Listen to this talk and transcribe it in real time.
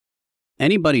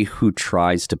Anybody who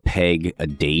tries to peg a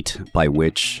date by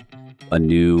which a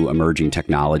new emerging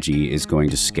technology is going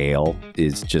to scale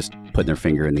is just putting their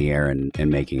finger in the air and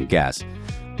making a guess.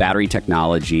 Battery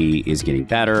technology is getting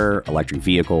better, electric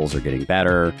vehicles are getting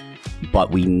better,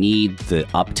 but we need the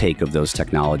uptake of those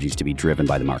technologies to be driven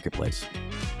by the marketplace.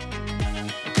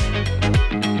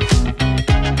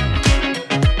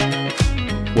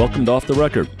 Welcome to Off the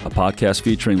Record, a podcast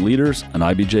featuring leaders on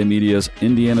IBJ Media's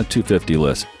Indiana 250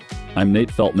 list. I'm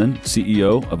Nate Feltman,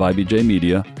 CEO of IBJ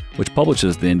Media, which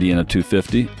publishes the Indiana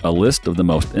 250, a list of the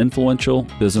most influential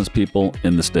business people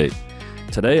in the state.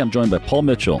 Today, I'm joined by Paul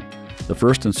Mitchell, the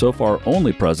first and so far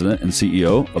only president and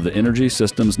CEO of the Energy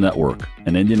Systems Network,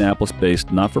 an Indianapolis-based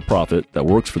not-for-profit that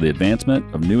works for the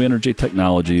advancement of new energy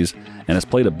technologies and has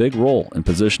played a big role in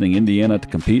positioning Indiana to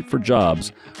compete for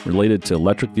jobs related to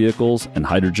electric vehicles and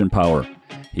hydrogen power.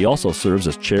 He also serves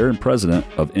as chair and president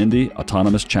of Indy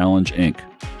Autonomous Challenge, Inc.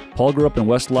 Paul grew up in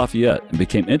West Lafayette and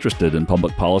became interested in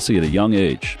public policy at a young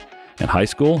age. In high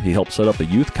school, he helped set up a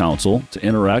youth council to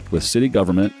interact with city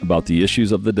government about the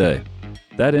issues of the day.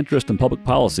 That interest in public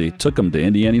policy took him to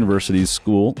Indiana University's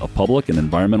School of Public and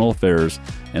Environmental Affairs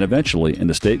and eventually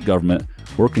into state government,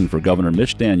 working for Governor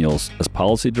Mitch Daniels as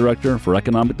Policy Director for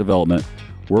Economic Development,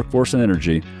 Workforce and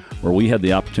Energy, where we had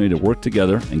the opportunity to work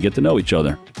together and get to know each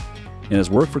other. In his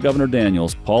work for Governor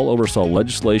Daniels, Paul oversaw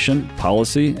legislation,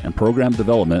 policy, and program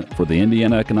development for the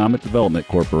Indiana Economic Development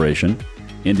Corporation,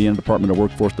 Indiana Department of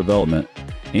Workforce Development,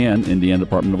 and Indiana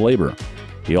Department of Labor.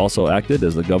 He also acted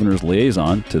as the governor's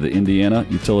liaison to the Indiana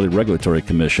Utility Regulatory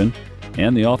Commission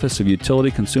and the Office of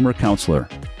Utility Consumer Counselor.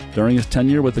 During his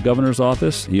tenure with the governor's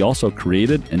office, he also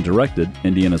created and directed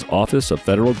Indiana's Office of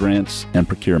Federal Grants and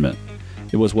Procurement.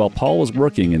 It was while Paul was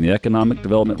working in the economic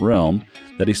development realm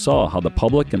that he saw how the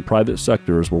public and private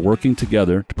sectors were working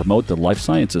together to promote the life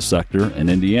sciences sector in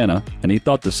Indiana, and he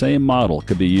thought the same model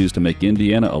could be used to make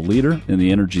Indiana a leader in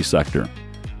the energy sector.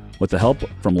 With the help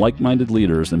from like-minded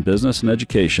leaders in business and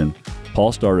education,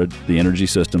 Paul started the Energy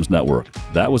Systems Network.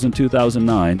 That was in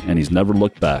 2009, and he's never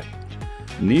looked back.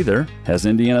 Neither has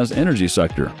Indiana's energy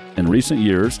sector. In recent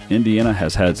years, Indiana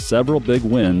has had several big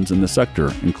wins in the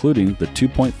sector, including the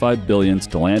 $2.5 billion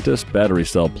Stellantis battery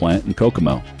cell plant in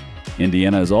Kokomo.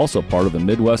 Indiana is also part of a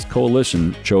Midwest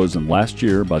coalition chosen last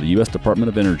year by the U.S. Department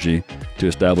of Energy to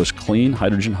establish clean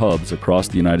hydrogen hubs across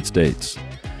the United States.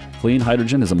 Clean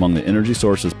hydrogen is among the energy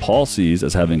sources Paul sees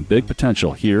as having big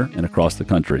potential here and across the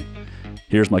country.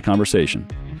 Here's my conversation.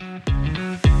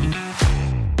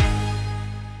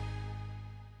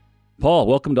 Paul,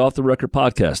 welcome to Off the Record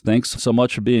Podcast. Thanks so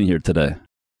much for being here today.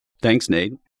 Thanks,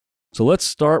 Nate. So let's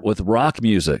start with rock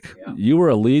music. Yeah. You were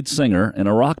a lead singer in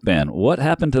a rock band. What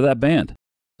happened to that band?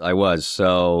 I was.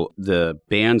 So the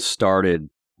band started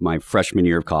my freshman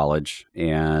year of college,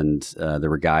 and there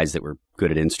were guys that were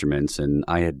good at instruments, and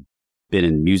I had been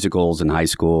in musicals in high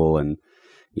school and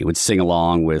would sing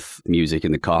along with music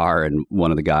in the car, and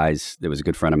one of the guys that was a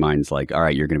good friend of mine's like, all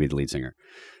right, you're going to be the lead singer.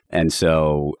 And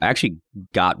so I actually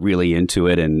got really into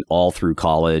it, and all through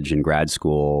college and grad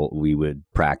school, we would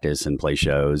practice and play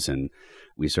shows, and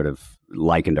we sort of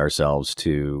likened ourselves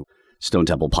to Stone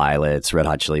Temple Pilots, Red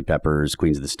Hot Chili Peppers,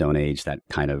 Queens of the Stone Age, that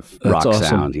kind of rock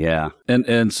sound. Yeah.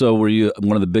 And so were you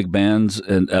one of the big bands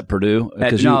at Purdue?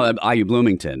 At IU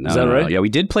Bloomington. Is that right? Yeah, we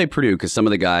did play Purdue because some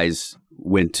of the guys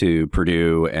went to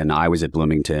Purdue and I was at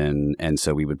Bloomington, and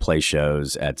so we would play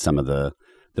shows at some of the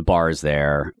bars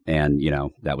there, and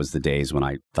that was the days when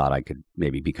I thought I could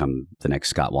maybe become the next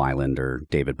Scott Weiland or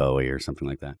David Bowie or something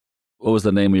like that. What was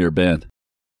the name of your band?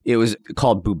 It was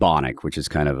called Bubonic, which is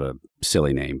kind of a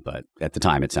silly name, but at the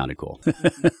time it sounded cool.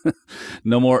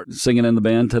 No more singing in the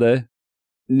band today?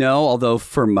 No, although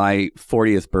for my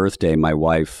 40th birthday, my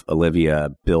wife Olivia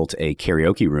built a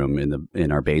karaoke room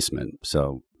in our basement.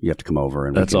 So you have to come over,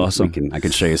 and that's awesome. I can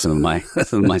show you some of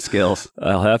my skills.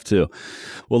 I'll have to.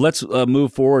 Well, let's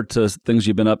move forward to things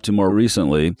you've been up to more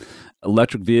recently.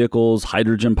 Electric vehicles,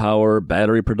 hydrogen power,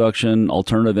 battery production,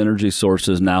 alternative energy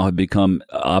sources now have become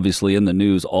obviously in the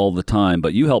news all the time.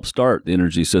 But you helped start the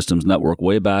Energy Systems Network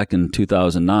way back in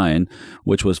 2009,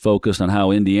 which was focused on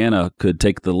how Indiana could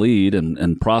take the lead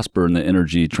and prosper in the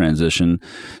energy transition.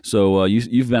 So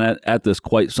you've been at this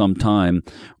quite some time.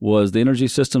 Was the Energy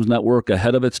Systems Network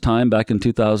ahead of its time back in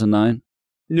 2009?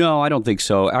 No, I don't think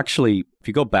so. Actually, if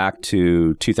you go back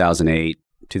to 2007,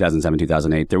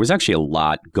 2008, there was actually a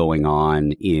lot going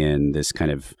on in this kind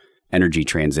of energy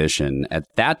transition. At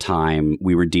that time,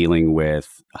 we were dealing with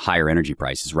higher energy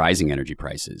prices, rising energy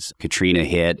prices. Katrina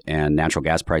hit and natural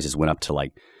gas prices went up to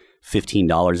like $15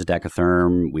 a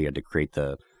decatherm. We had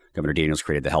to Governor Daniels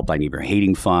created the Help Thy Neighbor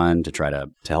Hating Fund to try to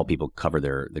help people cover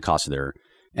the cost of their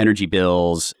energy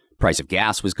bills, price of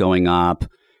gas was going up.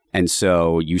 And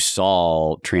so you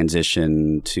saw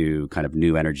transition to kind of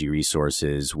new energy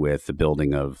resources with the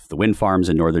building of the wind farms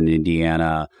in northern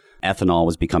Indiana. Ethanol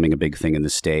was becoming a big thing in the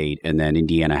state. And then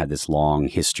Indiana had this long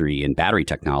history in battery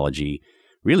technology,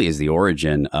 really is the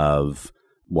origin of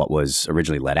what was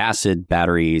originally lead acid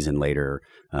batteries and later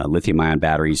lithium-ion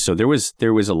batteries. So there was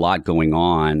a lot going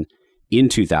on in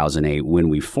 2008 when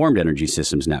we formed Energy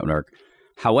Systems Network.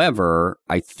 However,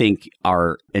 I think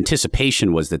our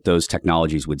anticipation was that those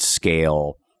technologies would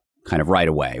scale kind of right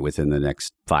away within the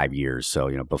next 5 years. So,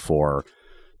 before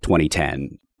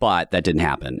 2010, but that didn't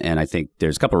happen. And I think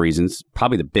there's a couple of reasons.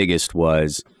 Probably the biggest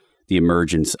was the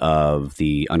emergence of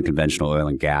the unconventional oil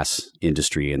and gas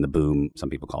industry and the boom. Some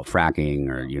people call it fracking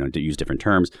or, to use different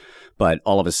terms. But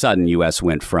all of a sudden, U.S.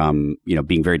 went from,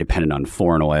 being very dependent on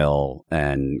foreign oil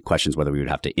and questions whether we would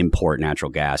have to import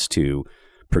natural gas to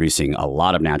producing a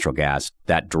lot of natural gas.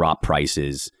 That dropped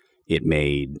prices. It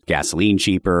made gasoline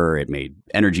cheaper. It made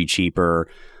energy cheaper.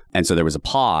 And so there was a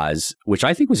pause, which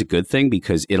I think was a good thing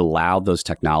because it allowed those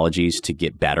technologies to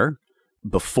get better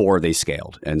before they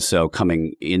scaled. And so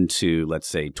coming into, let's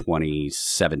say,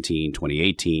 2017,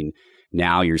 2018,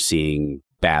 now you're seeing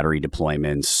battery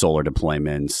deployments, solar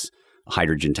deployments,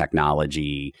 hydrogen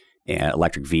technology, and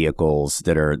electric vehicles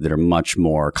that are much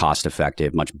more cost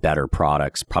effective, much better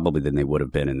products probably than they would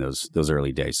have been in those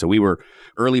early days. So we were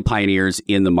early pioneers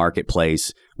in the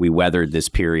marketplace. We weathered this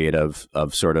period of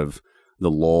sort of the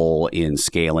lull in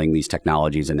scaling these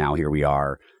technologies, and now here we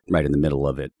are right in the middle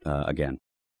of it again.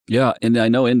 Yeah, and I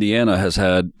know Indiana has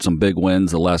had some big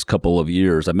wins the last couple of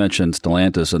years. I mentioned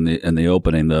Stellantis in the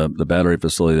opening, the battery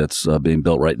facility that's being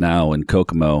built right now in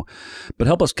Kokomo. But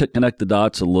help us connect the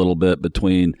dots a little bit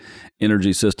between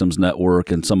Energy Systems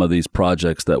Network and some of these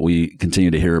projects that we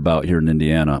continue to hear about here in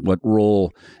Indiana. What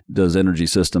role does Energy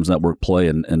Systems Network play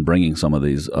in bringing some of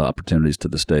these opportunities to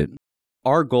the state?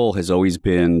 Our goal has always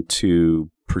been to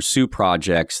pursue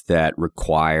projects that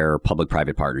require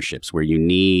public-private partnerships where you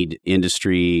need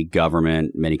industry, government,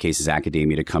 in many cases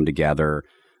academia to come together,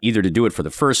 either to do it for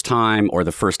the first time or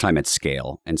the first time at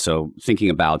scale. And so thinking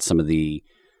about some of the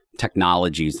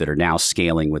technologies that are now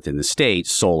scaling within the state,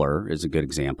 solar is a good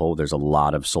example. There's a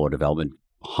lot of solar development,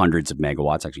 hundreds of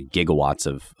megawatts, actually gigawatts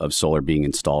of solar being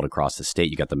installed across the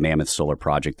state. You got the Mammoth Solar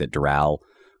Project that Doral,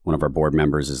 one of our board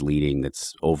members, is leading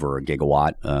that's over a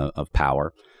gigawatt of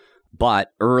power.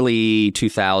 But early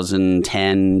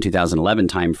 2010, 2011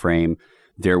 timeframe,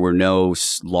 there were no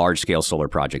large-scale solar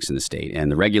projects in the state, and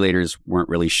the regulators weren't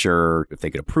really sure if they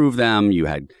could approve them. You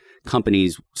had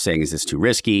companies saying, is this too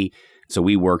risky? So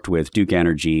we worked with Duke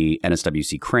Energy,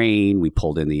 NSWC Crane. We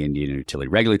pulled in the Indiana Utility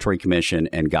Regulatory Commission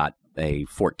and got a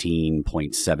 14.7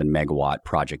 megawatt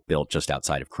project built just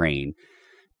outside of Crane.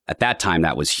 At that time,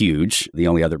 that was huge. The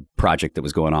only other project that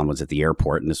was going on was at the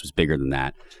airport, and this was bigger than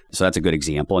that. So that's a good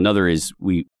example. Another is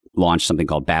we launched something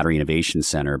called Battery Innovation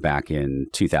Center back in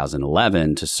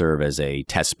 2011 to serve as a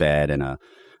test bed and a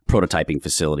prototyping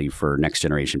facility for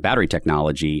next-generation battery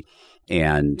technology.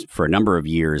 And for a number of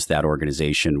years, that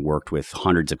organization worked with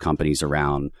hundreds of companies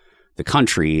around the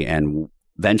country. And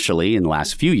eventually, in the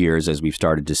last few years, as we've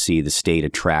started to see the state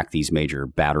attract these major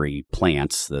battery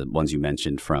plants, the ones you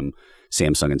mentioned from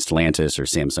Samsung and Stellantis or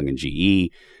Samsung and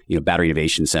GE, Battery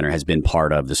Innovation Center has been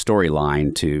part of the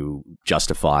storyline to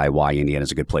justify why Indiana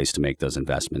is a good place to make those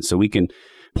investments. So we can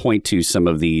point to some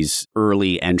of these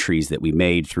early entries that we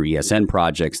made through ESN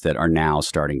projects that are now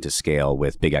starting to scale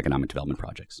with big economic development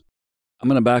projects. I'm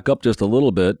going to back up just a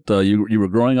little bit. You were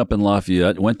growing up in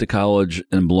Lafayette, went to college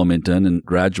in Bloomington, and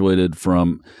graduated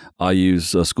from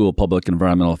IU's School of Public and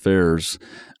Environmental Affairs.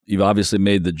 You've obviously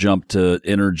made the jump to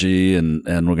energy, and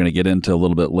we're going to get into a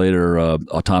little bit later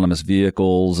autonomous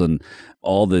vehicles and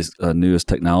all these newest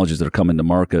technologies that are coming to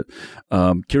market.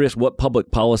 Curious what public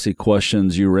policy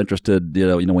questions you were interested,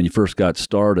 when you first got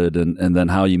started, and then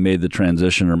how you made the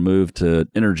transition or move to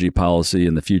energy policy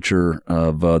and the future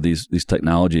of these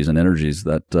technologies and energies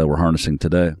that we're harnessing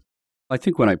today. I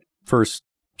think when I first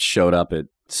showed up at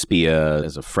SPIA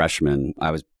as a freshman,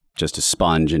 I was just a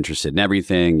sponge, interested in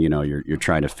everything. You're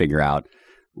trying to figure out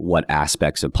what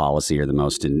aspects of policy are the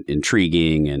most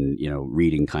intriguing, and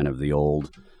reading kind of the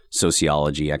old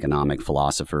sociology, economic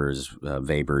philosophers,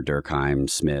 Weber, Durkheim,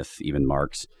 Smith, even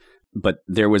Marx. But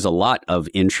there was a lot of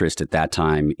interest at that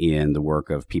time in the work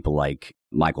of people like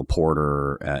Michael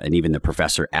Porter and even the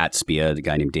professor at SPIA, the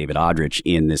guy named David Aldrich,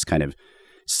 in this kind of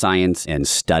science and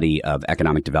study of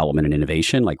economic development and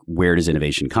innovation. Like, where does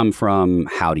innovation come from?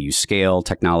 How do you scale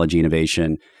technology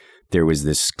innovation? There was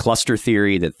this cluster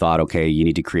theory that thought, okay, you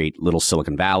need to create little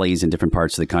Silicon Valleys in different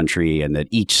parts of the country, and that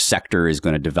each sector is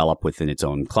going to develop within its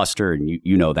own cluster. And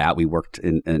you know that. We worked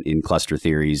in cluster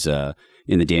theories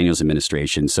in the Daniels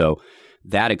administration. So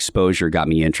that exposure got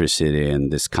me interested in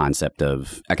this concept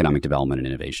of economic development and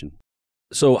innovation.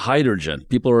 So hydrogen,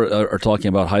 people are talking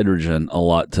about hydrogen a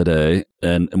lot today,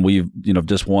 and we've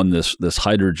just won this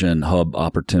hydrogen hub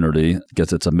opportunity. I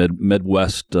guess it's a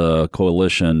Midwest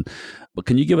coalition. But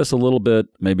can you give us a little bit,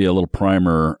 maybe a little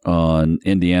primer on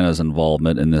Indiana's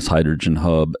involvement in this hydrogen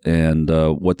hub and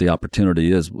what the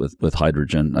opportunity is with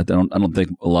hydrogen? I don't think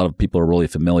a lot of people are really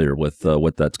familiar with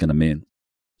what that's going to mean.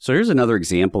 So here's another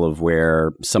example of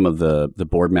where some of the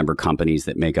board member companies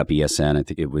that make up ESN, I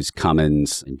think it was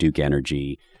Cummins and Duke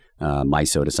Energy,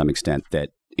 MISO to some extent, that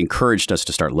encouraged us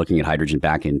to start looking at hydrogen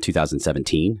back in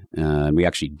 2017. And we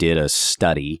actually did a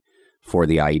study for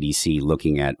the IEDC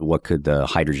looking at what could the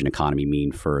hydrogen economy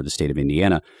mean for the state of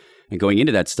Indiana. And going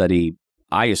into that study,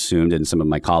 I assumed, and some of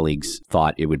my colleagues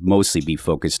thought, it would mostly be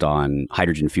focused on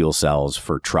hydrogen fuel cells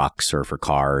for trucks or for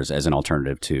cars as an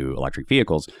alternative to electric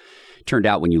vehicles. Turned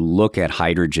out when you look at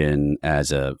hydrogen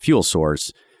as a fuel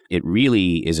source, it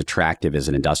really is attractive as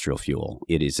an industrial fuel.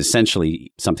 It is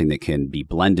essentially something that can be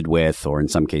blended with, or in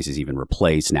some cases even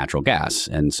replace, natural gas.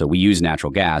 And so we use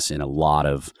natural gas in a lot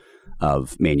of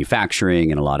manufacturing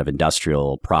and a lot of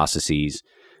industrial processes,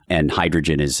 and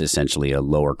hydrogen is essentially a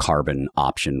lower carbon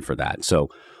option for that. So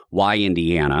why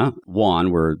Indiana? One,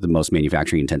 we're the most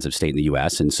manufacturing intensive state in the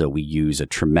U.S., and so we use a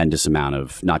tremendous amount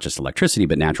of not just electricity,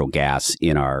 but natural gas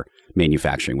in our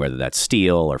manufacturing, whether that's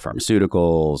steel or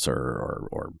pharmaceuticals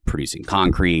or producing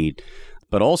concrete.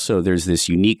 But also there's this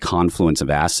unique confluence of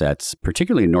assets,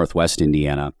 particularly in Northwest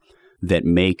Indiana, that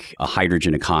make a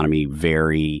hydrogen economy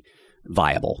very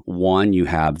viable. One, you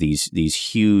have these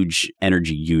huge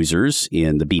energy users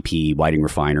in the BP Whiting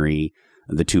refinery,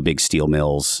 the two big steel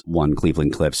mills, one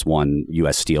Cleveland Cliffs, one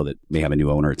U.S. Steel that may have a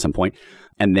new owner at some point.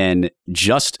 And then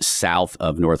just south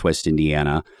of Northwest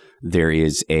Indiana, there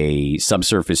is a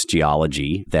subsurface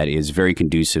geology that is very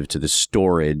conducive to the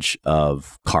storage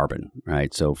of carbon,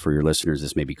 right? So for your listeners,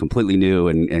 this may be completely new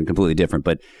and completely different,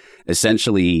 but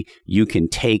essentially you can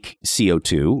take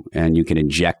CO2 and you can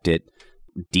inject it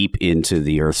deep into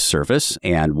the Earth's surface.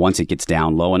 And once it gets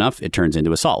down low enough, it turns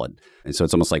into a solid. And so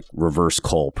it's almost like reverse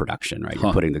coal production, right?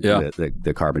 You're putting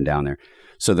the carbon down there.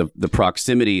 So the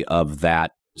proximity of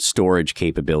that storage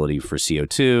capability for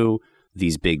CO2,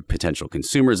 these big potential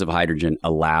consumers of hydrogen,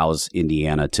 allows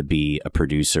Indiana to be a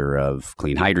producer of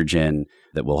clean hydrogen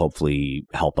that will hopefully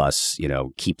help us,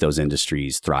 keep those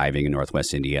industries thriving in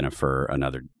Northwest Indiana for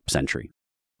another century.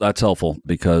 That's helpful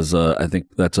because I think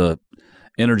that's a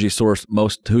energy source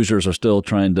most Hoosiers are still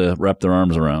trying to wrap their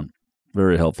arms around.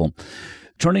 Very helpful.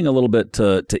 Turning a little bit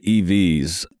to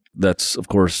EVs, that's, of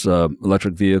course,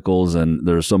 electric vehicles, and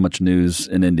there's so much news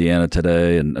in Indiana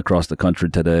today and across the country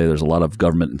today. There's a lot of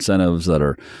government incentives that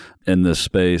are in this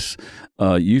space.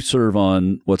 You serve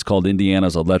on what's called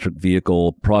Indiana's Electric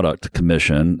Vehicle Product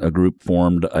Commission, a group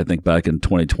formed, I think, back in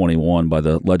 2021 by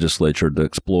the legislature to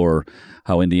explore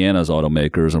how Indiana's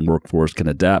automakers and workforce can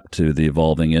adapt to the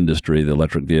evolving industry, the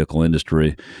electric vehicle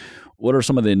industry. What are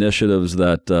some of the initiatives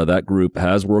that that group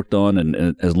has worked on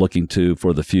and is looking to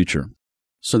for the future?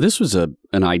 So this was an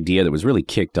idea that was really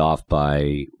kicked off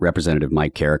by Representative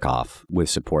Mike Karikoff with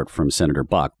support from Senator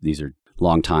Buck. These are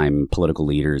longtime political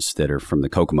leaders that are from the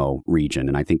Kokomo region,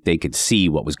 and I think they could see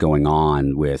what was going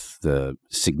on with the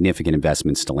significant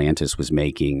investments Stellantis was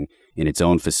making in its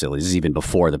own facilities, even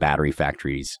before the battery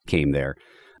factories came there,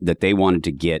 that they wanted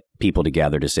to get people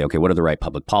together to say, okay, what are the right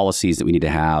public policies that we need to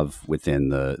have within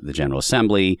the General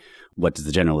Assembly? What does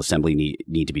the General Assembly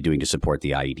need to be doing to support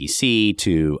the IEDC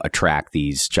to attract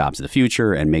these jobs of the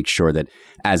future and make sure that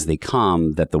as they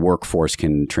come, that the workforce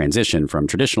can transition from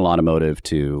traditional automotive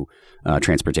to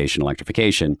transportation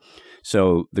electrification.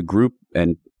 So the group,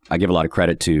 and I give a lot of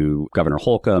credit to Governor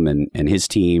Holcomb and his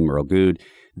team, Earl Good,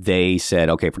 they said,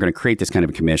 okay, if we're going to create this kind of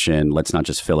a commission, let's not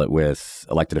just fill it with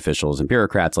elected officials and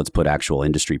bureaucrats, let's put actual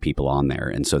industry people on there.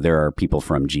 And so there are people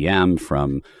from GM,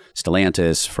 from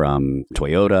Stellantis, from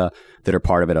Toyota that are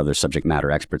part of it, other subject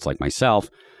matter experts like myself.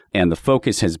 And the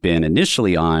focus has been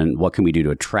initially on what can we do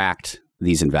to attract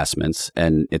these investments.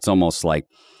 And it's almost like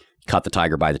cut the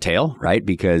tiger by the tail, right?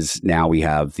 Because now we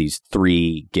have these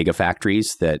 3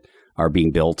 gigafactories that are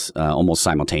being built almost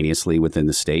simultaneously within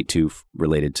the state, 2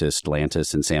 related to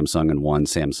Stellantis and Samsung, and 1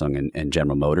 Samsung and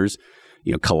General Motors.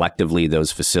 Collectively,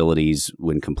 those facilities,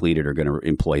 when completed, are going to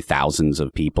employ thousands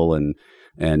of people, and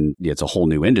it's a whole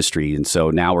new industry. And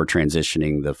so now we're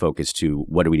transitioning the focus to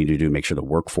what do we need to do to make sure the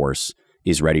workforce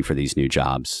is ready for these new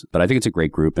jobs. But I think it's a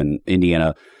great group. And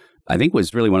Indiana, I think,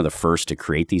 was really one of the first to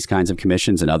create these kinds of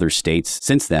commissions. And other states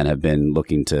since then have been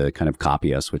looking to kind of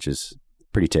copy us, which is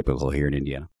pretty typical here in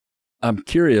Indiana. I'm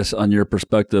curious on your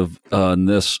perspective on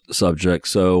this subject.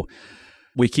 So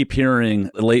we keep hearing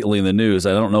lately in the news,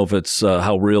 I don't know if it's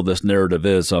how real this narrative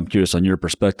is, so I'm curious on your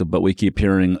perspective, but we keep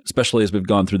hearing, especially as we've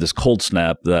gone through this cold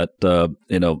snap, that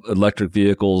electric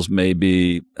vehicles may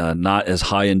be not as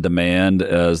high in demand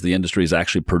as the industry is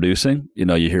actually producing. You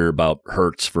hear about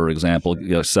Hertz, for example,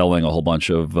 selling a whole bunch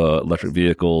of electric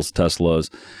vehicles,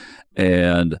 Teslas,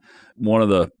 and one of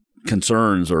the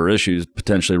concerns or issues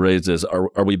potentially raised is,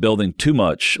 are we building too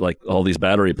much, like all these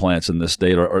battery plants in this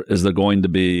state, or is there going to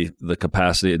be the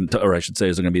capacity, or I should say,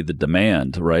 is there going to be the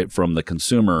demand, right, from the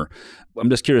consumer?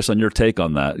 I'm just curious on your take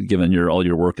on that, given all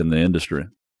your work in the industry.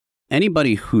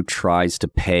 Anybody who tries to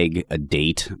peg a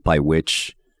date by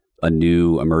which a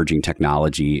new emerging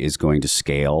technology is going to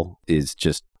scale is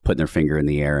just putting their finger in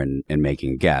the air and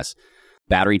making a guess.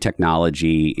 Battery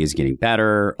technology is getting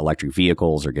better. Electric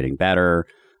vehicles are getting better.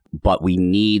 But we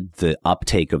need the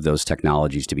uptake of those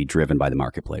technologies to be driven by the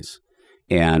marketplace.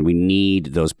 And we need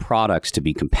those products to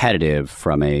be competitive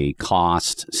from a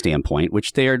cost standpoint,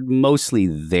 which they're mostly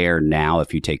there now.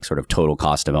 If you take sort of total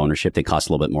cost of ownership, they cost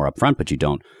a little bit more upfront, but you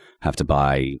don't have to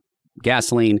buy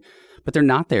gasoline. But they're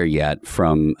not there yet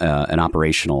from an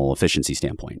operational efficiency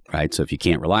standpoint, right? So if you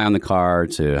can't rely on the car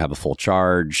to have a full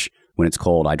charge when it's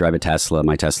cold, I drive a Tesla.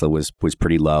 My Tesla was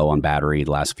pretty low on battery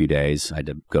the last few days. I had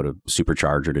to go to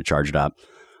supercharger to charge it up.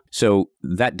 So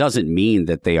that doesn't mean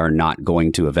that they are not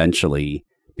going to eventually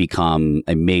become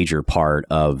a major part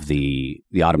of the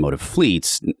automotive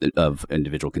fleets of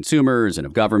individual consumers and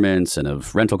of governments and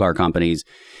of rental car companies.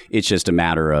 It's just a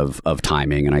matter of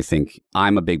timing. And I think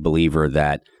I'm a big believer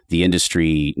that the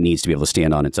industry needs to be able to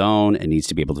stand on its own and needs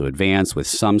to be able to advance with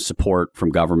some support from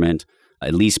government,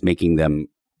 at least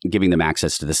giving them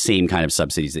access to the same kind of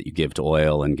subsidies that you give to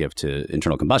oil and give to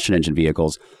internal combustion engine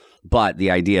vehicles. But the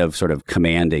idea of sort of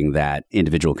commanding that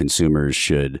individual consumers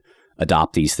should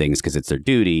adopt these things because it's their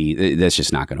duty, that's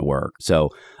just not going to work. So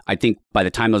I think by the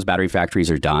time those battery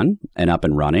factories are done and up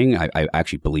and running, I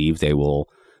actually believe they will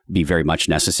be very much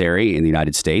necessary in the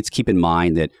United States. Keep in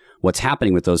mind that what's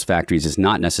happening with those factories is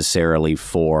not necessarily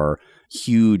for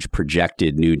huge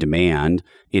projected new demand.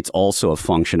 It's also a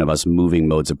function of us moving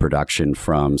modes of production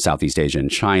from Southeast Asia and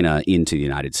China into the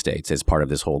United States as part of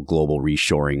this whole global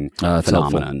reshoring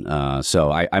phenomenon.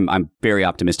 So I'm very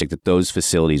optimistic that those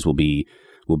facilities will be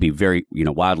very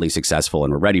wildly successful,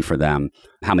 and we're ready for them.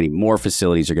 How many more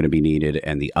facilities are going to be needed,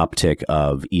 and the uptick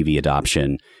of EV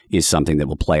adoption is something that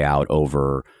will play out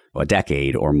over a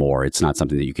decade or more. It's not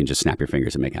something that you can just snap your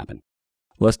fingers and make happen.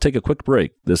 Let's take a quick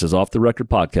break. This is Off the Record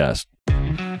Podcast.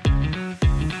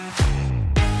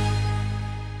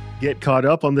 Get caught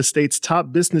up on the state's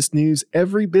top business news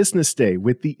every business day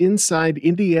with the Inside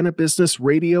Indiana Business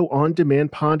Radio On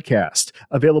Demand podcast.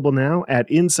 Available now at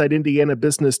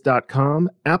InsideIndianaBusiness.com,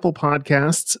 Apple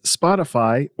Podcasts,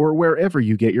 Spotify, or wherever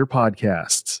you get your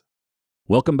podcasts.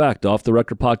 Welcome back to Off the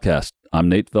Record Podcast. I'm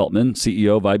Nate Feltman,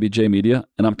 CEO of IBJ Media,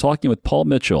 and I'm talking with Paul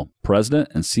Mitchell, President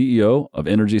and CEO of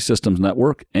Energy Systems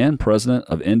Network and President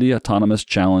of Indy Autonomous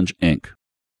Challenge, Inc.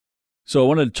 So I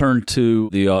wanted to turn to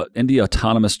the Indy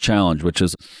Autonomous Challenge, which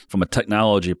is, from a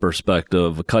technology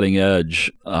perspective, a cutting-edge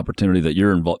opportunity that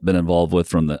you've been involved with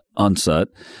from the onset.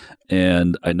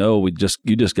 And I know you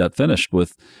just got finished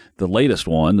with the latest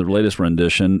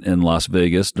rendition in Las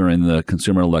Vegas during the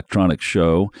Consumer Electronics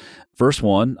Show. First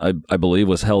one, I believe,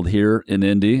 was held here in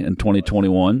Indy in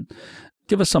 2021.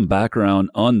 Give us some background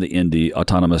on the Indy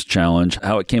Autonomous Challenge,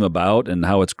 how it came about, and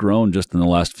how it's grown just in the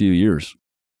last few years.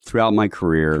 Throughout my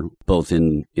career, both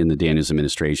in the Daniels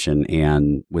administration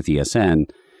and with ESN,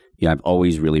 I've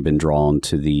always really been drawn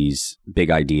to these big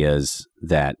ideas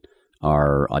that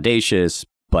are audacious,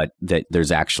 but that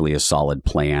there's actually a solid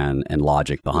plan and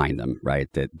logic behind them, right?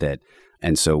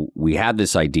 And so we had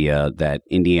this idea that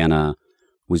Indiana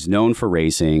was known for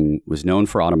racing, was known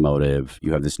for automotive.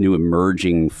 You have this new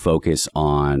emerging focus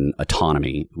on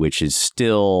autonomy, which is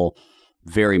still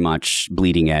very much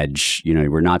bleeding edge.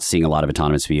 We're not seeing a lot of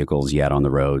autonomous vehicles yet on the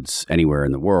roads anywhere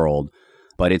in the world,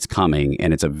 but it's coming,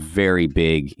 and it's a very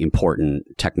big, important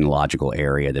technological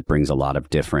area that brings a lot of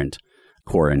different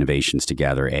core innovations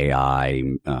together: AI,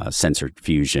 sensor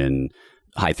fusion,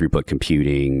 high throughput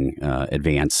computing,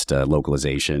 advanced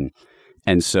localization.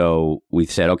 And so we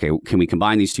said, okay, can we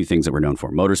combine these two things that we're known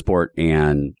for, motorsport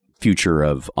and future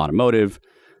of automotive,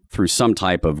 through some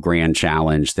type of grand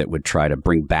challenge that would try to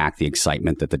bring back the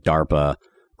excitement that the DARPA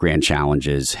grand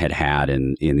challenges had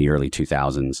in the early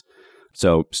 2000s.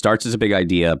 So starts as a big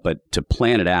idea, but to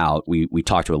plan it out, we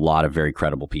talked to a lot of very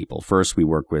credible people. First, we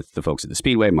worked with the folks at the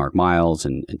Speedway, Mark Miles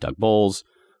and Doug Bowles,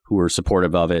 who were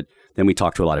supportive of it. Then we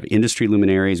talked to a lot of industry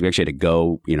luminaries. We actually had to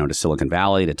go, to Silicon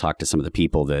Valley to talk to some of the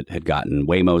people that had gotten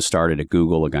Waymo started at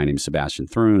Google, a guy named Sebastian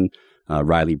Thrun,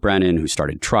 Riley Brennan, who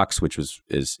started Trucks, which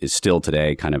is still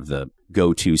today kind of the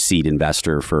go-to seed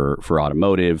investor for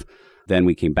automotive. Then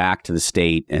we came back to the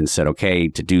state and said, okay,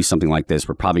 to do something like this,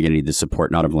 we're probably going to need the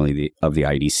support not only of the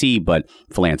IDC, but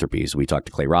philanthropies. We talked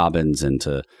to Clay Robbins and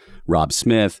to Rob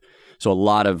Smith. So a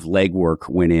lot of legwork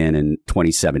went in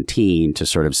 2017 to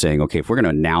sort of saying, okay, if we're going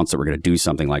to announce that we're going to do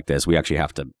something like this, we actually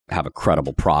have to have a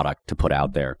credible product to put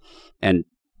out there. And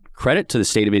credit to the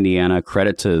state of Indiana,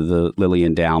 credit to the Lilly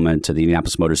Endowment, to the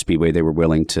Indianapolis Motor Speedway. They were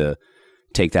willing to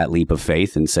take that leap of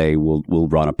faith and say, we'll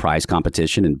run a prize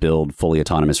competition and build fully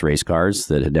autonomous race cars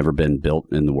that had never been built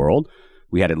in the world.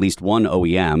 We had at least one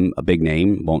OEM, a big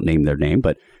name, won't name their name,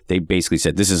 but they basically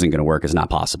said, this isn't going to work. It's not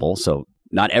possible. So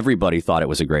not everybody thought it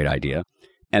was a great idea.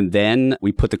 And then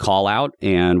we put the call out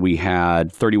and we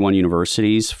had 31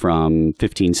 universities from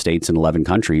 15 states and 11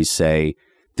 countries say,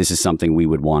 this is something we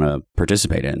would want to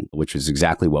participate in, which is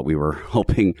exactly what we were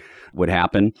hoping would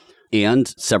happen. And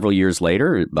several years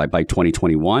later, by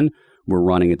 2021, we're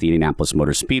running at the Indianapolis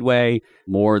Motor Speedway.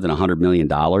 More than $100 million,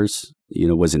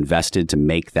 was invested to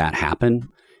make that happen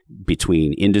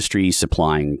between industry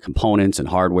supplying components and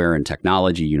hardware and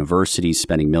technology, universities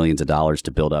spending millions of dollars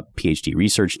to build up PhD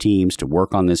research teams to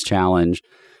work on this challenge.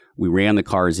 We ran the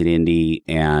cars at Indy,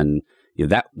 and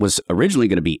that was originally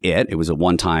going to be it. It was a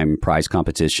one-time prize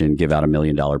competition, give out $1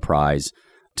 million prize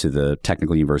to the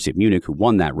Technical University of Munich, who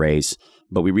won that race.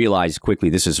 But we realized quickly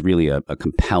this is really a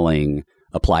compelling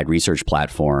applied research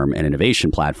platform and innovation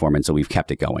platform. And so we've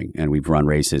kept it going. And we've run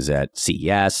races at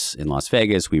CES in Las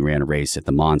Vegas. We ran a race at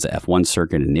the Monza F1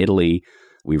 circuit in Italy.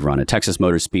 We've run a Texas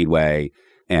Motor Speedway.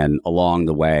 And along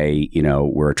the way,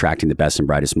 we're attracting the best and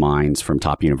brightest minds from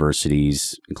top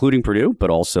universities, including Purdue, but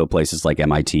also places like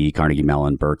MIT, Carnegie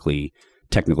Mellon, Berkeley,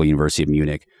 Technical University of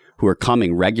Munich, who are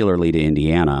coming regularly to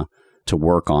Indiana to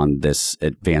work on this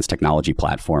advanced technology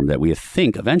platform that we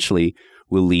think eventually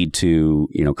will lead to,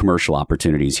 commercial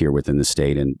opportunities here within the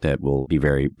state and that will be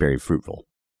very, very fruitful.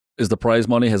 Is the prize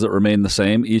money, has it remained the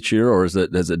same each year, or has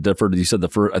it differed? You said the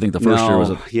first year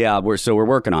was yeah, we're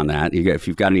working on that. If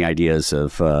you've got any ideas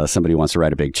of somebody wants to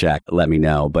write a big check, let me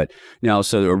know. But no,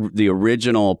 so the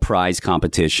original prize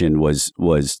competition was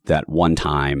that one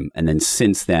time, and then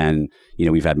since then,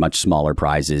 we've had much smaller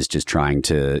prizes, just trying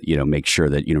to make sure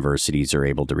that universities are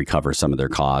able to recover some of their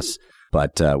costs.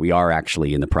 But we are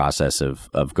actually in the process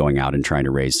of going out and trying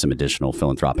to raise some additional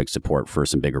philanthropic support for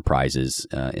some bigger prizes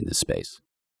in this space.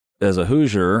 As a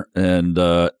Hoosier, and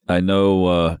I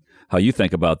know how you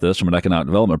think about this from an economic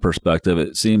development perspective,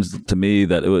 it seems to me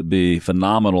that it would be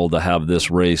phenomenal to have this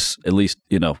race at least,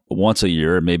 once a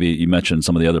year. Maybe you mentioned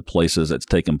some of the other places it's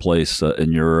taken place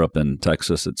in Europe and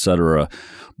Texas, et cetera.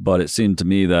 But it seemed to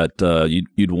me that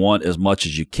you'd want as much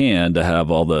as you can to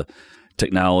have all the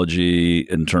technology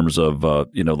in terms of,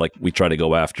 like we try to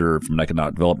go after from an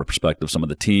economic development perspective, some of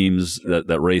the teams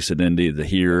that race at Indy,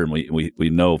 and we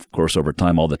know, of course, over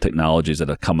time, all the technologies that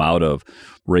have come out of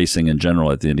racing in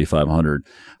general at the Indy 500.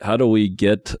 How do we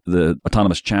get the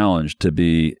Autonomous Challenge to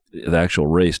be the actual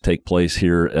race take place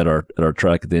here at our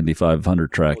track at the Indy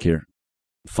 500 track here?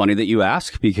 Funny that you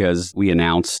ask, because we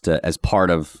announced as part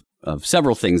of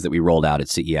several things that we rolled out at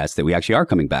CES that we actually are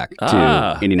coming back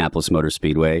to Indianapolis Motor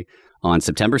Speedway on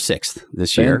September 6th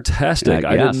this year. Fantastic.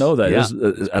 I didn't know that. Yeah.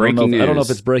 I don't know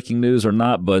if it's breaking news or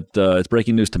not, but it's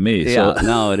breaking news to me. Yeah, so.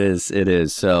 No, it is. It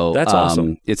is. So that's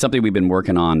awesome. It's something we've been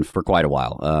working on for quite a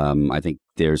while. I think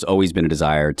there's always been a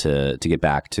desire to get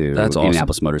back to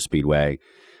Indianapolis Motor Speedway.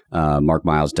 Mark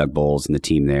Miles, Doug Bowles, and the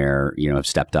team there, have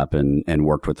stepped up and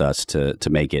worked with us to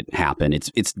make it happen.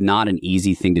 It's not an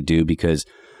easy thing to do because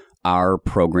our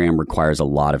program requires a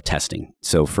lot of testing.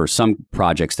 So for some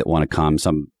projects that want to come,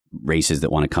 some races that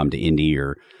want to come to Indy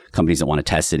or companies that want to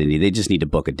test at Indy, they just need to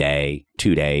book a day,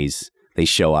 2 days. They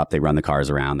show up, they run the cars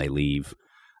around, they leave.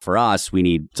 For us, we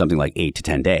need something like 8 to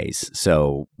 10 days.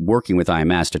 So working with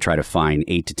IMS to try to find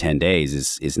 8 to 10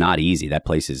 days is not easy. That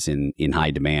place is in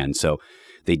high demand. So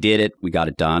they did it, we got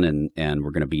it done, and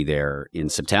we're going to be there in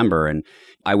September. And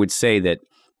I would say that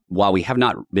while we have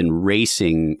not been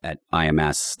racing at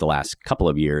IMS the last couple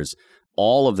of years,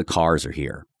 all of the cars are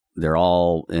here. They're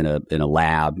all in a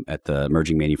lab at the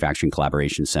Emerging Manufacturing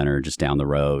Collaboration Center just down the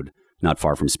road, not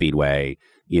far from Speedway.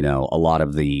 A lot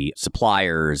of the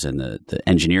suppliers and the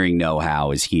engineering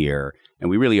know-how is here. And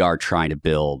we really are trying to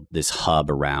build this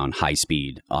hub around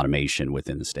high-speed automation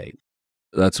within the state.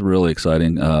 That's really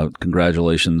exciting.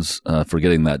 Congratulations for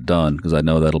getting that done, because I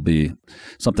know that'll be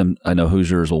something I know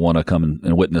Hoosiers will want to come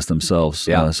and witness themselves.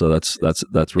 Yeah. So that's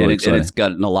really exciting. And it's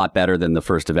gotten a lot better than the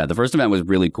first event. The first event was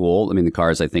really cool. I mean, the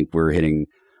cars, I think, were hitting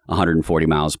 140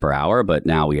 miles per hour, but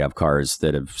now we have cars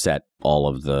that have set all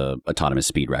of the autonomous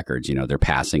speed records. You know, they're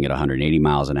passing at 180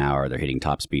 miles an hour. They're hitting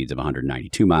top speeds of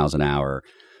 192 miles an hour.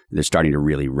 They're starting to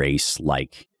really race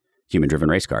like human-driven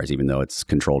race cars, even though it's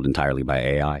controlled entirely by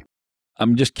AI.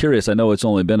 I'm just curious. I know it's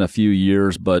only been a few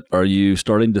years, but are you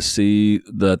starting to see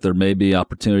that there may be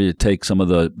opportunity to take some of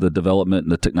the development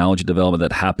and the technology development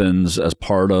that happens as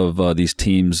part of these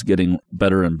teams getting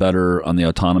better and better on the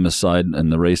autonomous side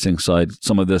and the racing side,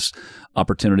 some of this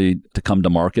opportunity to come to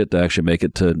market to actually make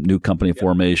it to new company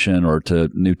formation or to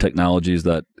new technologies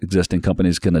that existing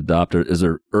companies can adopt? Or is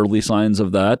there early signs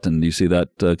of that? And do you see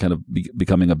that kind of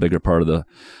becoming a bigger part of the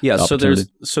opportunity?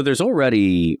 So there's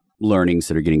already learnings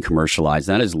that are getting commercialized.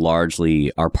 That is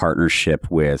largely our partnership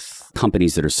with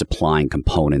companies that are supplying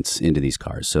components into these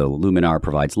cars. So Luminar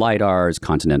provides LiDARs,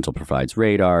 Continental provides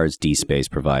radars, D-Space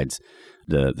provides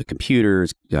the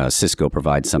computers, Cisco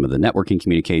provides some of the networking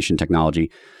communication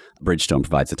technology, Bridgestone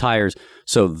provides the tires.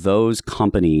 So those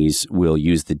companies will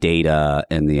use the data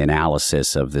and the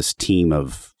analysis of this team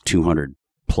of 200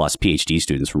 plus PhD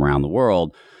students from around the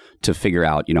world to figure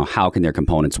out, how can their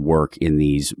components work in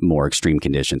these more extreme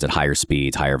conditions at higher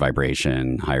speeds, higher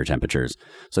vibration, higher temperatures.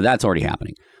 So that's already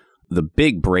happening. The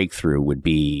big breakthrough would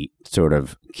be sort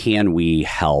of, can we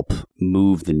help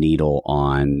move the needle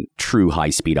on true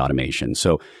high-speed automation?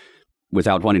 So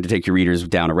without wanting to take your readers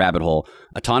down a rabbit hole,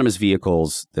 autonomous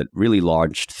vehicles that really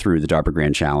launched through the DARPA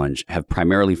Grand Challenge have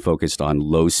primarily focused on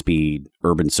low-speed,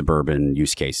 urban-suburban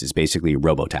use cases, basically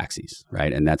robo-taxis,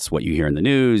 right? And that's what you hear in the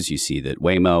news. You see that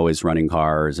Waymo is running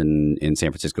cars in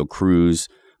San Francisco. Cruise,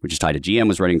 which is tied to GM,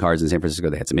 was running cars in San Francisco.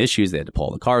 They had some issues. They had to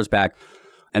pull the cars back.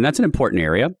 And that's an important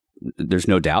area. There's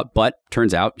no doubt. But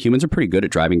turns out humans are pretty good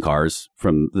at driving cars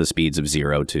from the speeds of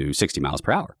 0 to 60 miles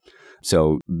per hour.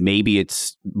 So maybe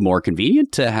it's more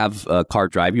convenient to have a car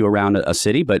drive you around a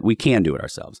city, but we can do it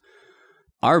ourselves.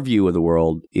 Our view of the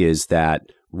world is that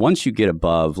once you get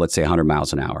above, let's say, 100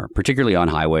 miles an hour, particularly on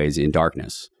highways in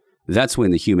darkness, that's when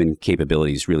the human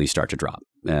capabilities really start to drop.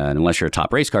 And unless you're a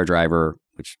top race car driver,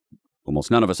 which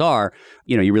almost none of us are,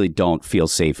 you really don't feel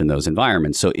safe in those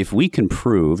environments. So if we can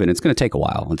prove, and it's going to take a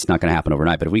while, it's not going to happen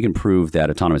overnight, but if we can prove that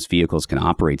autonomous vehicles can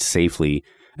operate safely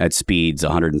at speeds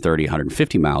 130,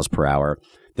 150 miles per hour,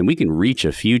 then we can reach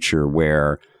a future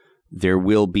where there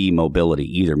will be mobility,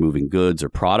 either moving goods or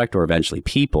product or eventually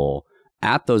people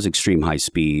at those extreme high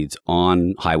speeds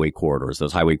on highway corridors.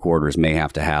 Those highway corridors may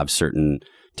have to have certain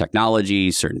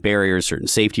technology, certain barriers, certain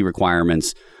safety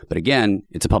requirements. But again,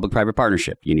 it's a public-private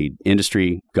partnership. You need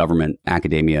industry, government,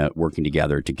 academia working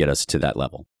together to get us to that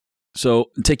level. So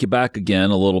take you back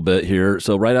again a little bit here.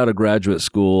 So right out of graduate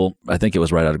school, I think it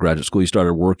was right out of graduate school, you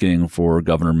started working for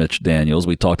Governor Mitch Daniels.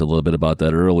 We talked a little bit about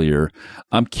that earlier.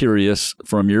 I'm curious,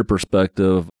 from your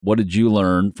perspective, what did you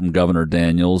learn from Governor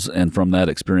Daniels and from that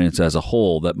experience as a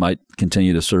whole that might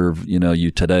continue to serve,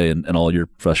 you today and all your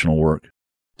professional work?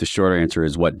 The short answer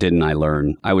is, what didn't I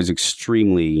learn? I was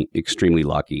extremely, extremely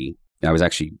lucky. I was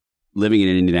actually living in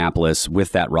Indianapolis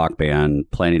with that rock band,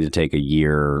 planning to take a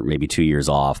year, maybe 2 years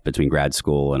off between grad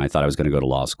school, and I thought I was going to go to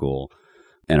law school.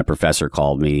 And a professor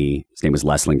called me. His name was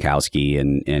Les Lankowski,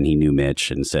 and he knew Mitch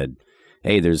and said,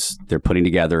 hey, they're putting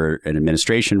together an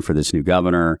administration for this new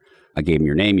governor. I gave him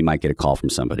your name. You might get a call from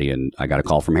somebody. And I got a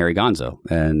call from Harry Gonzo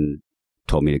and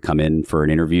told me to come in for an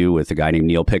interview with a guy named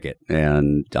Neil Pickett.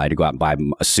 And I had to go out and buy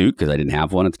a suit because I didn't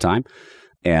have one at the time.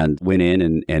 And went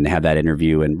in and had that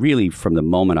interview. And really, from the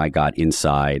moment I got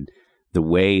inside, the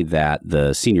way that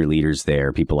the senior leaders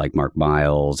there, people like Mark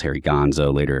Miles, Harry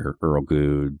Gonzo, later Earl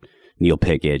Good, Neil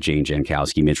Pickett, Jane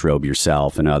Jankowski, Mitch Robe,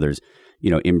 yourself, and others,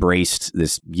 embraced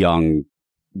this young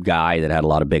guy that had a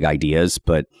lot of big ideas,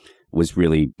 but was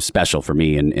really special for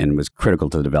me and was critical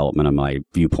to the development of my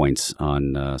viewpoints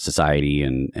on society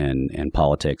and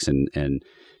politics and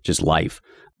just life.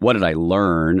 What did I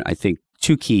learn? I think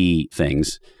two key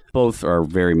things. Both are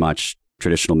very much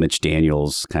traditional Mitch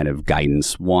Daniels kind of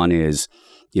guidance. One is,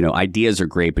 ideas are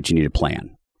great, but you need a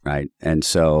plan, right? And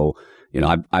so,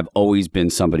 I've always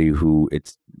been somebody who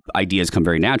ideas come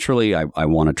very naturally. I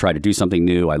want to try to do something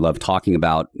new. I love talking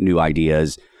about new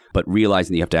ideas, but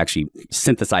realizing that you have to actually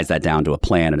synthesize that down to a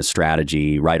plan and a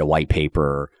strategy, write a white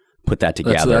paper, put that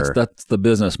together. That's the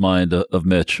business mind of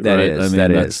Mitch, that right?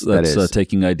 Is, that's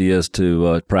taking ideas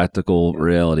to practical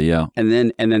reality, yeah. And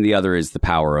then the other is the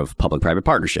power of public-private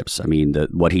partnerships. I mean,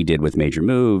 what he did with Major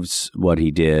Moves, what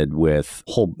he did with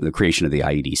the creation of the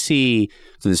IEDC,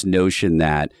 so this notion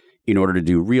that in order to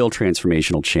do real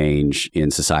transformational change in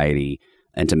society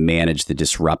and to manage the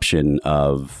disruption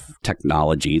of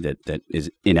technology that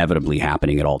is inevitably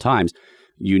happening at all times,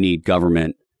 you need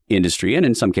government, industry, and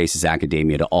in some cases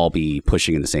academia to all be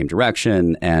pushing in the same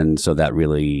direction. And so that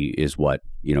really is what,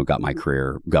 got my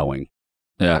career going.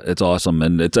 Yeah, it's awesome.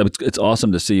 And it's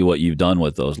awesome to see what you've done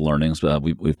with those learnings.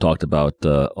 We've talked about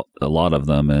a lot of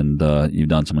them, and you've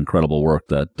done some incredible work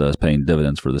that is paying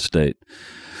dividends for the state.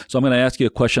 So I'm going to ask you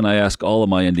a question I ask all of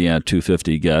my Indiana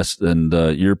 250 guests, and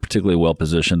you're particularly well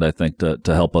positioned, I think, to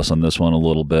help us on this one a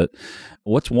little bit.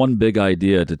 What's one big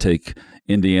idea to take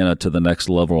Indiana to the next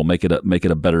level, make it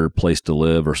a better place to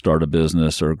live or start a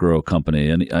business or grow a company?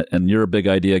 And you're a big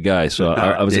idea guy, so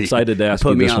I was excited to ask you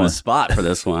this one. Put me on the spot for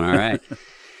this one, all right.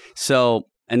 So,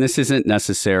 and this isn't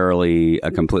necessarily a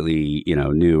completely,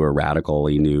 new or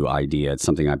radically new idea. It's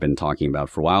something I've been talking about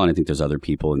for a while, and I think there's other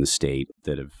people in the state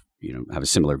that have a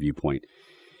similar viewpoint.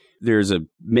 There's a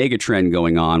mega trend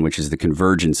going on, which is the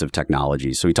convergence of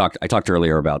technology. So I talked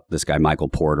earlier about this guy, Michael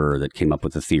Porter, that came up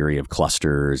with the theory of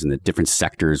clusters and that different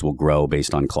sectors will grow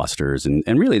based on clusters. And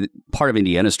really part of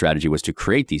Indiana's strategy was to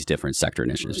create these different sector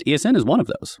initiatives. ESN is one of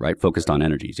those, right? Focused on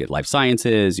energies. You have life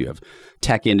sciences, you have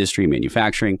tech industry,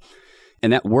 manufacturing,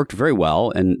 and that worked very well.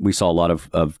 And we saw a lot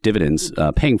of dividends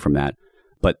paying from that.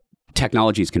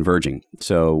 Technology is converging.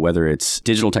 So whether it's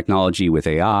digital technology with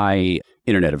AI,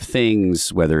 Internet of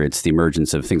Things, whether it's the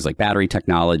emergence of things like battery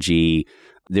technology,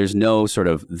 there's no sort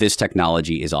of this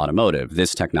technology is automotive,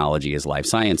 this technology is life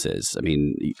sciences. I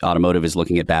mean, automotive is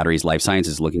looking at batteries, life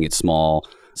sciences is looking at small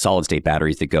solid state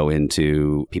batteries that go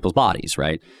into people's bodies,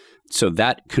 right? So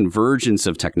that convergence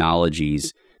of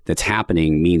technologies that's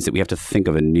happening means that we have to think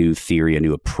of a new theory, a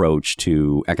new approach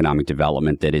to economic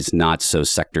development that is not so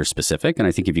sector specific. And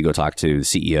I think if you go talk to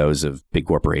CEOs of big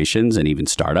corporations and even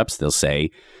startups, they'll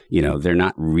say, they're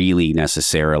not really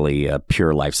necessarily a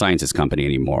pure life sciences company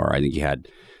anymore. I think you had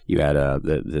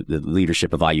the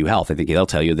leadership of IU Health. I think they'll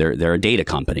tell you they're a data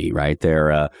company, right?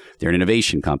 They're an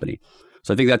innovation company.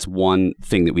 So I think that's one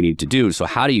thing that we need to do. So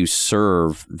how do you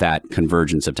serve that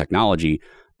convergence of technology?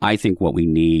 I think what we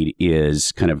need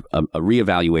is kind of a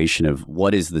reevaluation of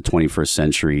what is the 21st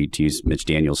century, to use Mitch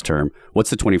Daniels' term,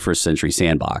 what's the 21st century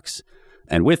sandbox?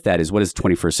 And with that is what is the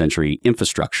 21st century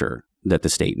infrastructure that the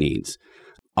state needs?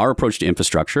 Our approach to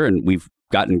infrastructure, and we've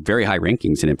gotten very high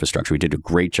rankings in infrastructure. We did a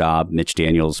great job. Mitch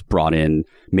Daniels brought in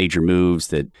Major Moves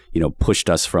that, pushed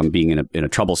us from being in a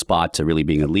trouble spot to really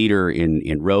being a leader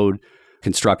in road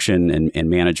construction and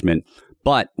management.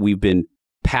 But we've been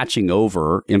patching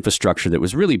over infrastructure that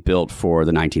was really built for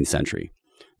the 19th century.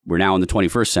 We're now in the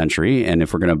 21st century, and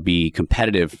if we're going to be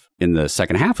competitive in the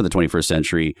second half of the 21st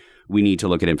century, we need to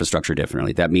look at infrastructure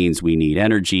differently. That means we need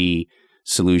energy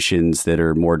solutions that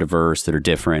are more diverse, that are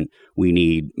different. We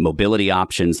need mobility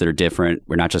options that are different.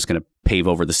 We're not just going to pave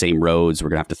over the same roads. We're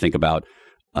going to have to think about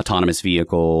autonomous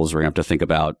vehicles. We're going to have to think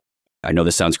about, I know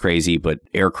this sounds crazy, but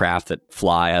aircraft that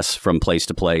fly us from place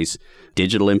to place,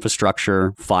 digital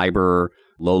infrastructure, fiber,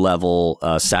 low-level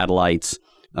satellites.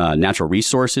 Natural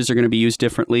resources are going to be used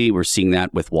differently. We're seeing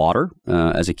that with water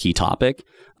as a key topic,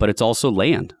 but it's also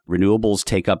land. Renewables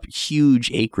take up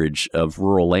huge acreage of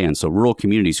rural land. So rural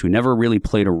communities who never really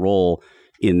played a role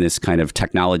in this kind of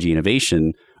technology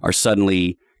innovation are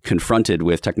suddenly confronted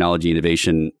with technology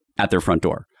innovation at their front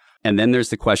door. And then there's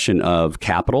the question of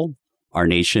capital. Our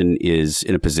nation is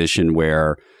in a position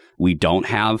where we don't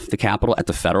have the capital at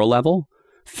the federal level.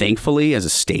 Thankfully, as a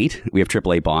state, we have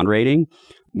AAA bond rating.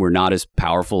 We're not as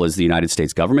powerful as the United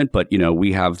States government, but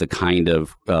we have the kind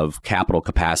of capital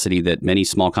capacity that many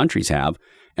small countries have.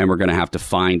 And we're going to have to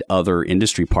find other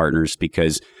industry partners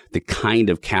because the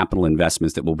kind of capital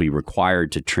investments that will be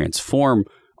required to transform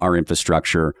our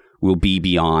infrastructure will be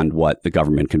beyond what the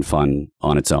government can fund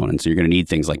on its own. And so you're going to need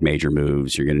things like Major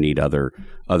Moves. You're going to need other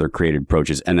creative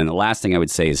approaches. And then the last thing I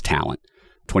would say is talent.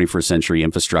 21st century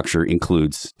infrastructure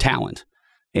includes talent.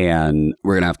 And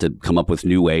we're going to have to come up with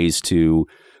new ways to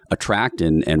attract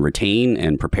and retain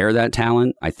and prepare that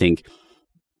talent. I think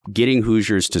getting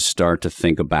Hoosiers to start to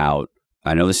think about,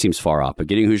 I know this seems far off, but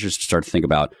getting Hoosiers to start to think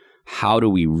about how do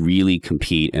we really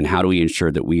compete and how do we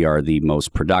ensure that we are the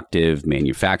most productive,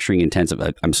 manufacturing intensive.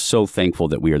 I'm so thankful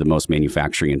that we are the most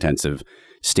manufacturing intensive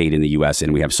state in the U.S.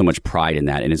 and we have so much pride in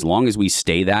that. And as long as we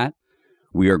stay that,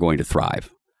 we are going to thrive.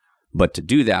 But to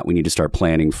do that, we need to start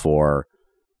planning for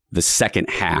the second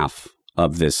half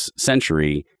of this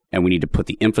century and we need to put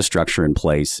the infrastructure in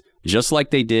place, just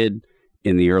like they did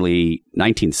in the early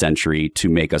 19th century to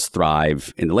make us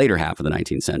thrive in the later half of the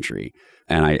 19th century.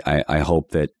 And I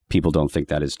hope that people don't think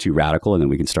that is too radical, and then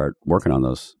we can start working on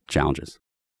those challenges.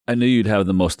 I knew you'd have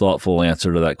the most thoughtful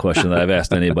answer to that question that I've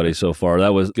asked anybody so far.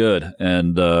 That was good,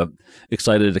 and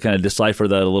excited to kind of decipher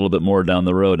that a little bit more down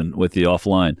the road and with you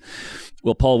offline.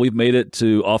 Well, Paul, we've made it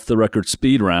to Off the Record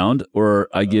Speed Round, where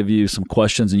I give you some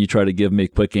questions and you try to give me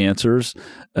quick answers.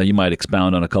 You might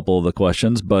expound on a couple of the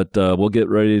questions, but we'll get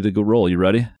ready to go roll. You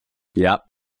ready? Yep.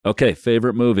 Okay,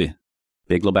 favorite movie?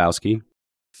 Big Lebowski.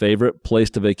 Favorite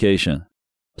place to vacation?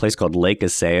 Place called Lake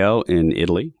Iseo in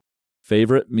Italy.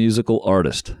 Favorite musical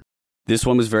artist? This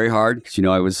one was very hard because,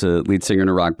 I was a lead singer in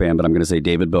a rock band, but I'm going to say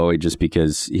David Bowie just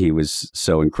because he was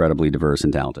so incredibly diverse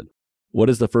and talented. What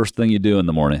is the first thing you do in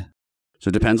the morning? So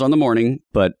it depends on the morning,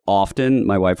 but often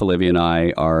my wife Olivia and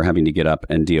I are having to get up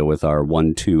and deal with our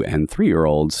 1, 2, and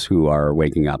 3-year-olds who are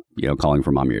waking up, calling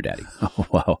for mommy or daddy. Oh,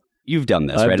 wow. You've done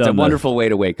this, right? It's a wonderful way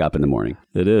to wake up in the morning.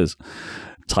 It is.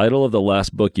 Title of the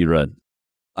last book you read?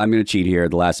 I'm going to cheat here.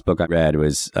 The last book I read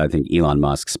was, I think, Elon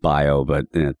Musk's bio, but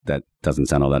that doesn't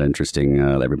sound all that interesting.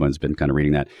 Everyone's been kind of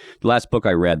reading that. The last book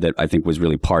I read that I think was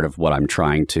really part of what I'm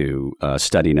trying to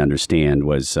study and understand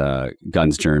was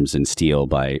Guns, Germs, and Steel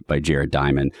by Jared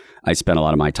Diamond. I spent a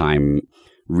lot of my time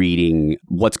reading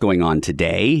what's going on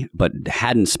today, but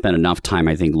hadn't spent enough time,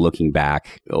 I think, looking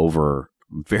back over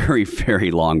very,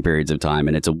 very long periods of time.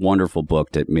 And it's a wonderful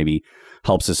book that maybe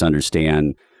helps us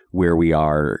understand where we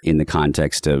are in the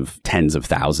context of tens of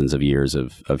thousands of years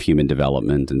of human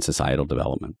development and societal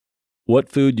development. What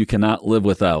food you cannot live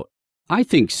without? I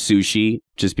think sushi,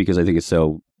 just because I think it's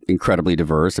so incredibly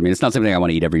diverse. I mean, it's not something I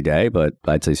want to eat every day, but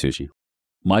I'd say sushi.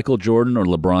 Michael Jordan or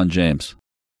LeBron James?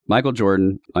 Michael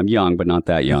Jordan. I'm young, but not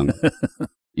that young.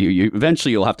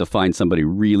 Eventually you'll have to find somebody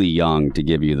really young to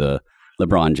give you the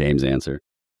LeBron James answer.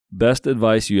 Best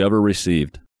advice you ever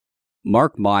received?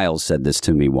 Mark Miles said this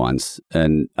to me once,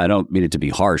 and I don't mean it to be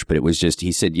harsh, but it was just,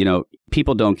 he said,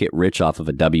 people don't get rich off of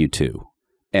a W-2.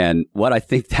 And what I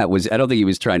think that was, I don't think he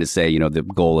was trying to say, the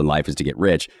goal in life is to get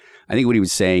rich. I think what he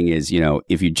was saying is,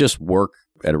 if you just work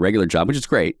at a regular job, which is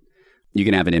great, you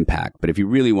can have an impact. But if you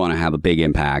really want to have a big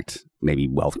impact, maybe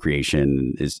wealth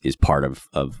creation is part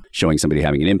of showing somebody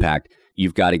having an impact.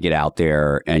 You've got to get out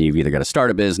there and you've either got to start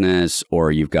a business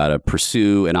or you've got to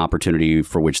pursue an opportunity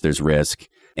for which there's risk.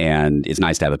 And it's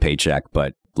nice to have a paycheck,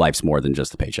 but life's more than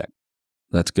just the paycheck.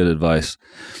 That's good advice.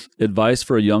 Advice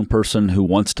for a young person who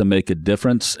wants to make a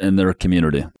difference in their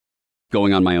community.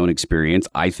 Going on my own experience,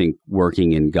 I think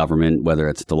working in government, whether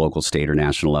it's at the local, state, or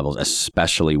national levels,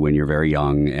 especially when you're very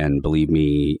young, and believe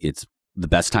me, it's the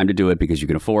best time to do it because you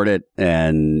can afford it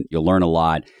and you'll learn a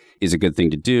lot, is a good thing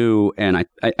to do. And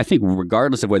I think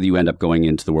regardless of whether you end up going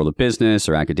into the world of business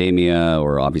or academia,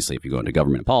 or obviously if you go into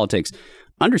government and politics,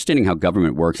 understanding how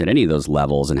government works at any of those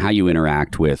levels and how you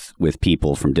interact with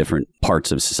people from different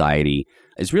parts of society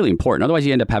is really important. Otherwise,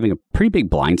 you end up having a pretty big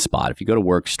blind spot. If you go to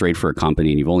work straight for a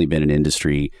company and you've only been in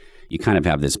industry, you kind of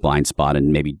have this blind spot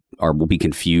and maybe will be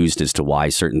confused as to why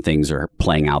certain things are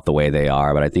playing out the way they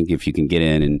are. But I think if you can get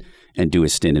in and do a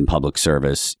stint in public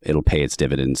service, it'll pay its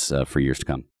dividends for years to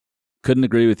come. Couldn't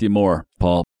agree with you more,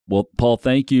 Paul. Well, Paul,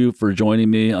 thank you for joining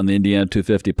me on the Indiana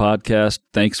 250 podcast.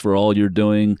 Thanks for all you're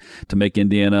doing to make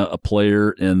Indiana a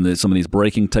player in some of these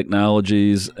breaking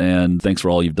technologies. And thanks for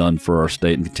all you've done for our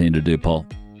state and continue to do, Paul.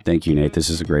 Thank you, Nate. This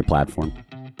is a great platform.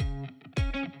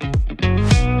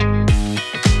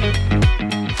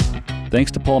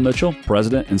 Thanks to Paul Mitchell,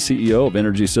 President and CEO of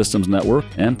Energy Systems Network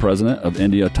and President of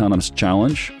Indy Autonomous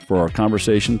Challenge, for our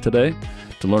conversation today.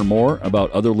 To learn more about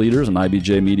other leaders on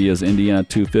IBJ Media's Indiana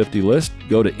 250 list,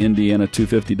 go to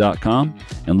indiana250.com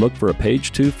and look for a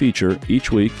Page 2 feature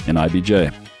each week in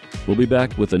IBJ. We'll be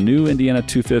back with a new Indiana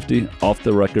 250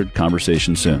 off-the-record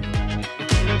conversation soon.